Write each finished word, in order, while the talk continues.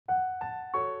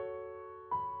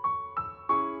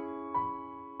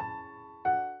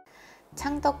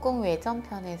창덕궁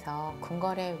외전편에서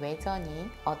궁궐의 외전이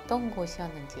어떤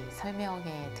곳이었는지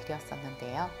설명해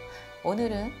드렸었는데요.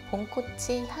 오늘은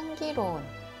봄꽃이 향기로운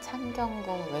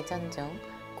창경궁 외전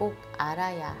중 꼭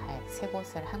알아야 할 세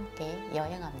곳을 함께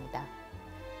여행합니다.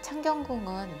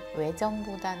 창경궁은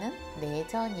외전보다는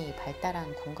내전이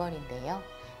발달한 궁궐인데요.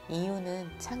 이유는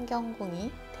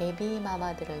창경궁이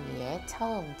대비마마들을 위해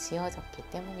처음 지어졌기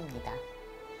때문입니다.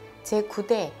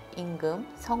 제9대 임금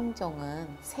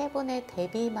성종은 세 분의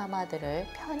대비마마들을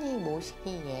편히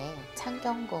모시기 위해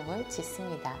창경궁을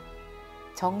짓습니다.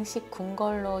 정식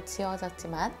궁궐로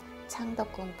지어졌지만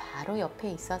창덕궁 바로 옆에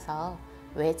있어서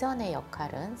외전의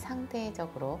역할은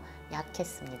상대적으로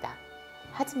약했습니다.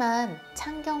 하지만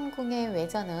창경궁의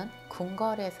외전은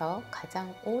궁궐에서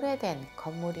가장 오래된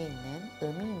건물이 있는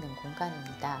의미 있는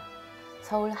공간입니다.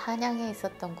 서울 한양에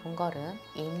있었던 궁궐은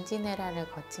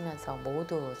임진왜란을 거치면서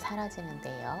모두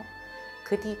사라지는데요.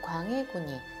 그 뒤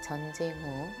광해군이 전쟁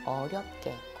후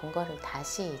어렵게 궁궐을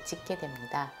다시 짓게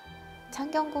됩니다.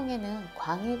 창경궁에는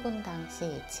광해군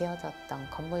당시 지어졌던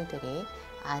건물들이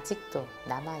아직도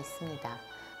남아 있습니다.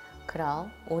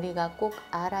 그럼 우리가 꼭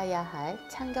알아야 할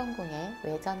창경궁의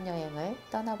외전 여행을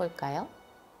떠나볼까요?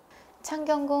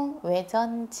 창경궁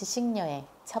외전 지식여행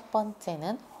첫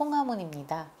번째는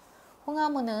홍화문입니다.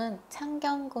 홍화문은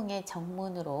창경궁의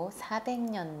정문으로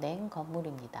 400년 된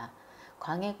건물입니다.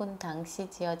 광해군 당시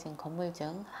지어진 건물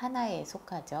중 하나에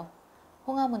속하죠.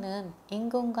 홍화문은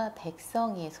임금과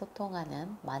백성이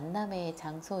소통하는 만남의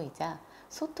장소이자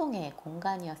소통의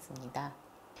공간이었습니다.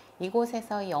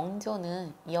 이곳에서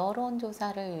영조는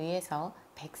여론조사를 위해서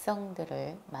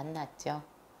백성들을 만났죠.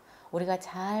 우리가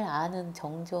잘 아는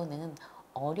정조는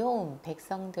어려운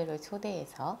백성들을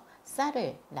초대해서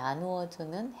쌀을 나누어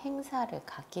주는 행사를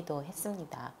갖기도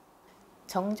했습니다.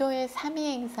 정조의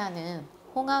삼위 행사는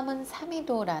홍화문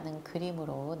삼위도라는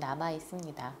그림으로 남아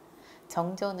있습니다.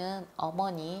 정조는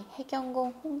어머니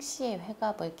해경궁 홍씨의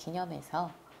회갑을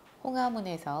기념해서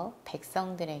홍화문에서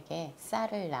백성들에게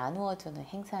쌀을 나누어 주는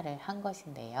행사를 한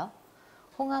것인데요.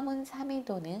 홍화문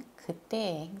삼위도는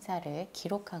그때의 행사를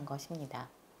기록한 것입니다.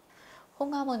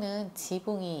 홍화문은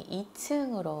지붕이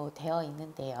 2층으로 되어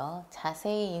있는데요.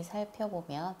 자세히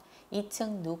살펴보면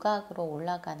 2층 누각으로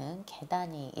올라가는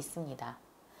계단이 있습니다.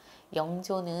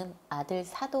 영조는 아들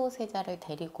사도세자를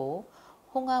데리고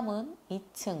홍화문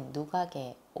 2층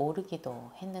누각에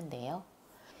오르기도 했는데요.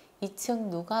 2층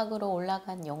누각으로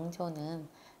올라간 영조는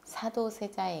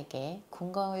사도세자에게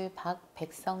궁궐 밖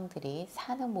백성들이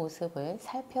사는 모습을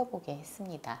살펴보게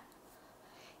했습니다.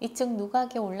 2층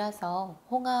누각에 올라서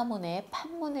홍화문의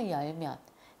판문을 열면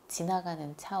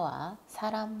지나가는 차와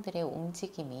사람들의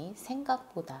움직임이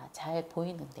생각보다 잘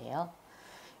보이는데요.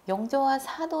 영조와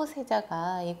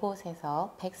사도세자가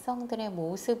이곳에서 백성들의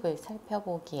모습을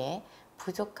살펴보기에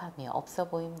부족함이 없어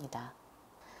보입니다.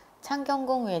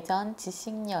 창경궁 외전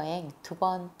지식여행 두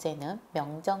번째는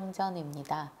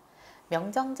명정전입니다.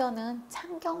 명정전은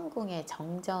창경궁의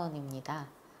정전입니다.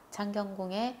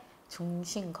 창경궁의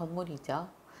중심 건물이죠.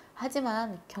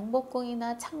 하지만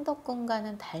경복궁이나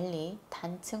창덕궁과는 달리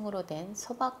단층으로 된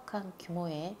소박한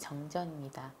규모의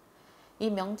정전입니다. 이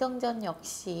명정전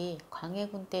역시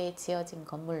광해군 때에 지어진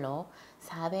건물로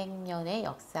 400년의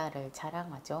역사를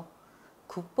자랑하죠.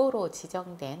 국보로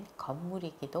지정된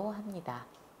건물이기도 합니다.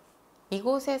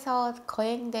 이곳에서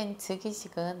거행된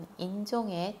즉위식은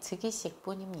인종의 즉위식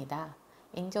뿐입니다.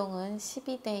 인종은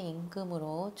 12대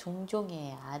임금으로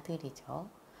중종의 아들이죠.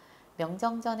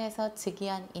 명정전에서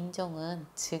즉위한 인종은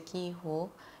즉위 후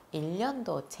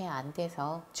 1년도 채 안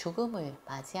돼서 죽음을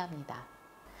맞이합니다.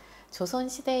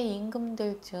 조선시대의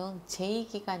임금들 중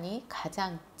제2기간이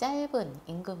가장 짧은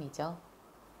임금이죠.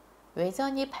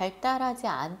 외전이 발달하지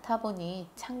않다 보니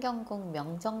창경궁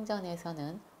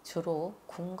명정전에서는 주로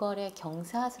궁궐의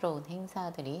경사스러운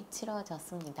행사들이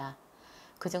치러졌습니다.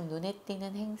 그중 눈에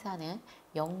띄는 행사는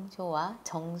영조와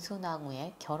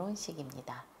정순왕후의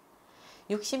결혼식입니다.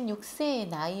 66세의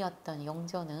나이였던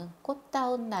영조는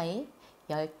꽃다운 나이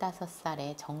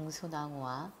 15살의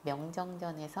정순왕후와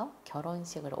명정전에서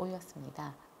결혼식을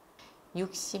올렸습니다.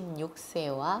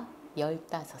 66세와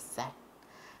 15살.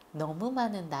 너무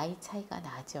많은 나이 차이가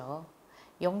나죠.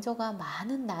 영조가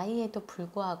많은 나이에도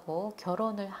불구하고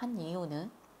결혼을 한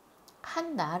이유는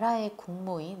한 나라의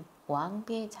국모인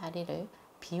왕비의 자리를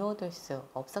비워둘 수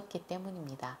없었기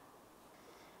때문입니다.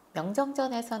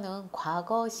 명정전에서는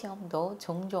과거 시험도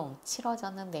종종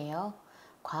치러졌는데요.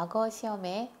 과거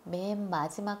시험의 맨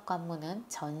마지막 관문은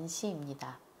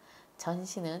전시입니다.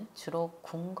 전시는 주로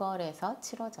궁궐에서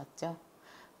치러졌죠.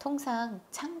 통상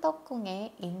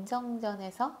창덕궁의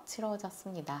인정전에서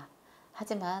치러졌습니다.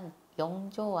 하지만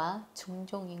영조와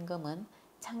중종 임금은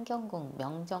창경궁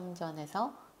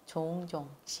명정전에서 종종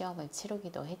시험을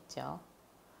치르기도 했죠.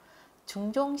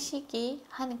 중종 시기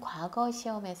한 과거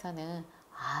시험에서는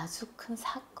아주 큰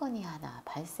사건이 하나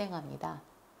발생합니다.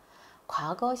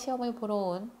 과거 시험을 보러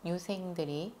온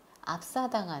유생들이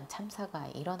압사당한 참사가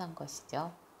일어난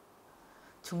것이죠.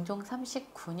 중종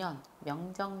 39년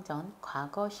명정전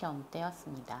과거 시험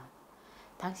때였습니다.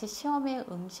 당시 시험에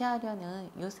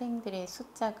응시하려는 유생들의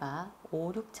숫자가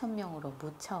 5, 6천 명으로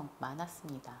무척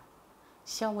많았습니다.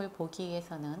 시험을 보기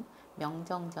위해서는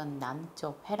명정전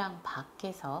남쪽 회랑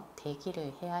밖에서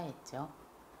대기를 해야 했죠.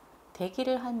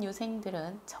 대기를 한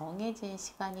유생들은 정해진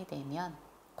시간이 되면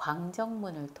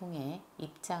광정문을 통해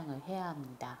입장을 해야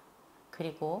합니다.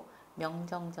 그리고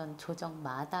명정전 조정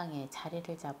마당에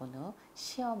자리를 잡은 후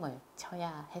시험을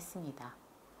쳐야 했습니다.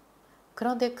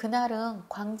 그런데 그날은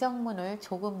광정문을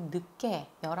조금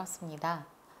늦게 열었습니다.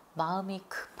 마음이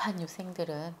급한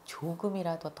유생들은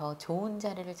조금이라도 더 좋은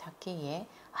자리를 잡기 위해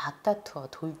앞다투어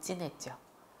돌진했죠.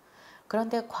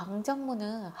 그런데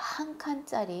광정문은 한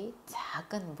칸짜리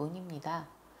작은 문입니다.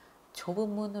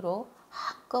 좁은 문으로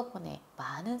한꺼번에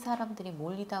많은 사람들이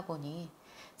몰리다 보니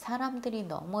사람들이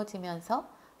넘어지면서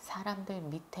사람들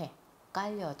밑에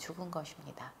깔려 죽은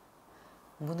것입니다.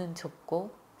 문은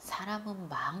좁고 사람은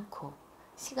많고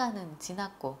시간은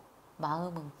지났고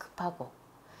마음은 급하고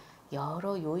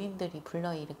여러 요인들이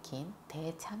불러일으킨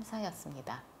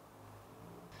대참사였습니다.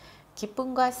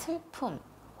 기쁨과 슬픔,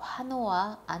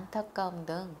 환호와 안타까움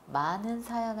등 많은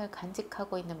사연을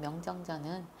간직하고 있는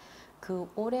명정전은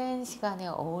그 오랜 시간에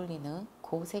어울리는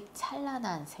고색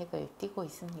찬란한 색을 띠고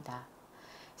있습니다.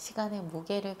 시간의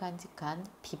무게를 간직한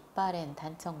빛바랜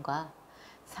단청과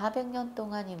 400년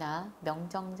동안이나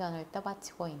명정전을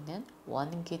떠받치고 있는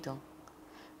원기둥,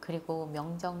 그리고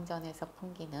명정전에서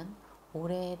풍기는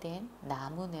오래된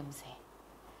나무 냄새,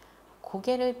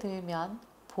 고개를 들면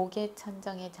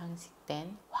보계천정에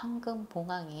장식된 황금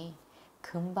봉황이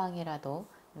금방이라도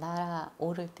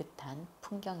날아오를 듯한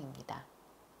풍경입니다.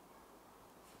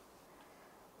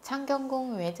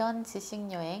 창경궁 외전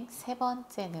지식여행 세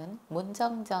번째는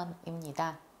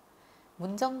문정전입니다.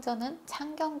 문정전은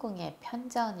창경궁의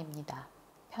편전입니다.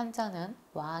 편전은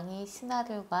왕이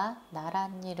신하들과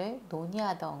나랏일을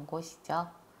논의하던 곳이죠.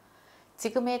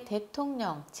 지금의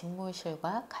대통령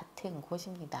집무실과 같은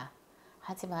곳입니다.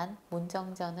 하지만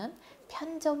문정전은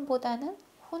편전보다는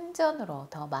혼전으로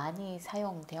더 많이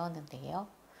사용되었는데요.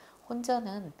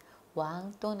 혼전은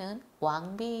왕 또는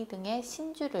왕비 등의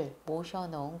신주를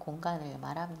모셔놓은 공간을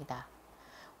말합니다.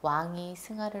 왕이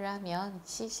승하를 하면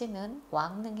시신은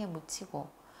왕릉에 묻히고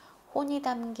혼이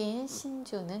담긴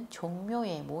신주는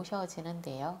종묘에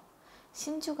모셔지는데요.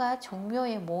 신주가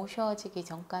종묘에 모셔지기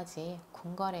전까지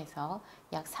궁궐에서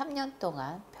약 3년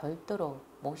동안 별도로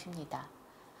모십니다.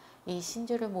 이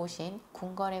신주를 모신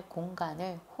궁궐의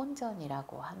공간을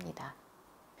혼전이라고 합니다.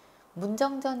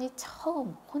 문정전이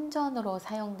처음 혼전으로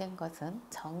사용된 것은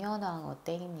정현왕후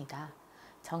때입니다.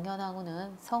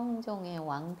 정현왕후는 성종의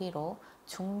왕비로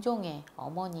중종의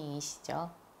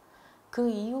어머니이시죠. 그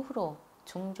이후로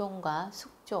중종과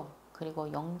숙종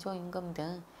그리고 영조 임금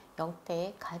등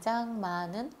역대 가장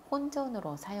많은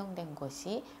혼전으로 사용된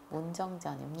곳이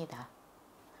문정전입니다.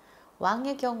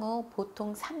 왕의 경우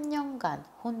보통 3년간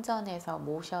혼전에서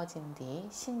모셔진 뒤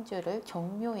신주를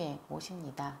종묘에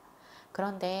모십니다.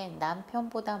 그런데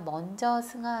남편보다 먼저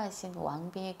승하하신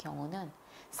왕비의 경우는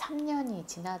 3년이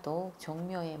지나도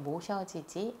종묘에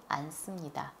모셔지지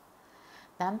않습니다.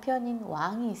 남편인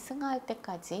왕이 승하할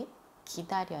때까지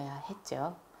기다려야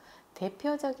했죠.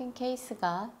 대표적인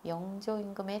케이스가 영조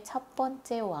임금의 첫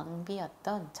번째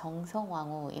왕비였던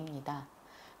정성왕후입니다.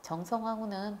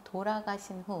 정성왕후는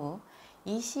돌아가신 후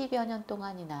 20여 년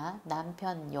동안이나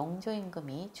남편 영조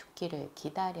임금이 죽기를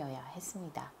기다려야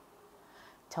했습니다.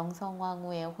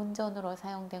 정성왕후의 혼전으로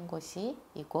사용된 곳이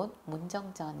이곳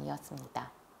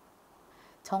문정전이었습니다.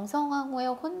 정성왕후의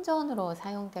혼전으로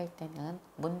사용될 때는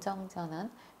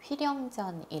문정전은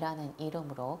휘령전이라는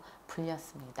이름으로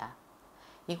불렸습니다.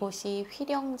 이곳이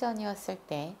휘령전이었을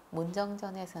때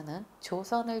문정전에서는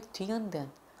조선을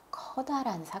뒤흔든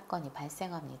커다란 사건이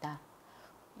발생합니다.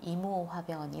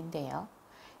 이모화변인데요.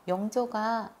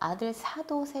 영조가 아들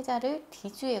사도세자를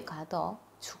뒤주에 가둬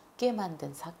죽게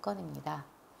만든 사건입니다.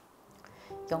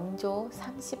 영조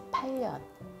 38년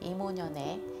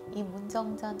이모년에 이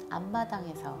문정전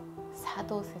앞마당에서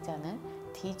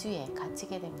사도세자는 뒤주에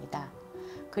갇히게 됩니다.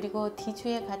 그리고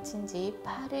뒤주에 갇힌 지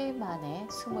 8일 만에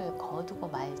숨을 거두고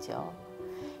말죠.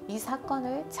 이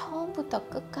사건을 처음부터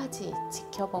끝까지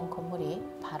지켜본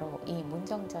건물이 바로 이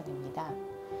문정전입니다.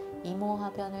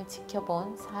 이모화변을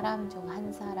지켜본 사람 중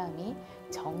한 사람이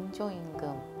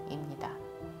정조임금입니다.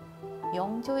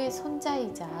 영조의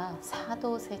손자이자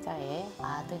사도세자의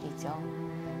아들이죠.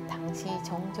 당시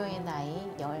정조의 나이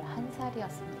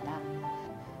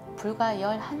 11살이었습니다. 불과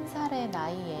 11살의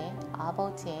나이에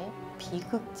아버지의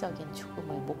비극적인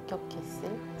죽음을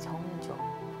목격했을 정조.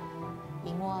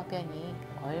 이모화변이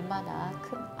얼마나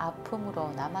큰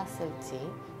아픔으로 남았을지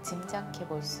짐작해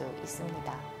볼 수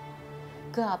있습니다.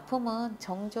 그 아픔은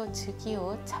정조 즉위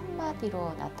후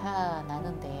첫마디로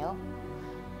나타나는데요.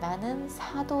 나는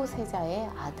사도세자의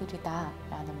아들이다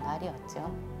라는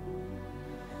말이었죠.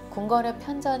 궁궐의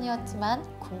편전이었지만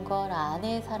궁궐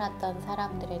안에 살았던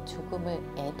사람들의 죽음을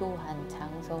애도한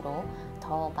장소로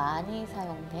더 많이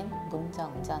사용된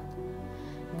문정전.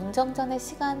 문정전의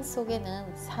시간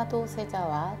속에는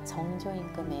사도세자와 정조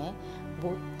임금의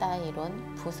못다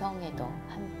이룬 부성애도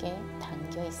함께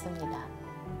담겨 있습니다.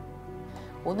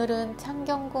 오늘은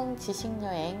창경궁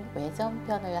지식여행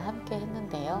외전편을 함께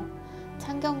했는데요.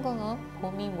 창경궁은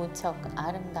봄이 무척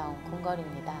아름다운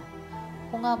궁궐입니다.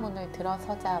 홍화문을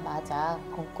들어서자마자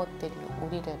봄꽃들이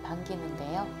우리를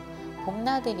반기는데요.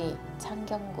 봄나들이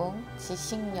창경궁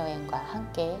지식여행과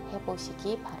함께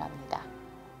해보시기 바랍니다.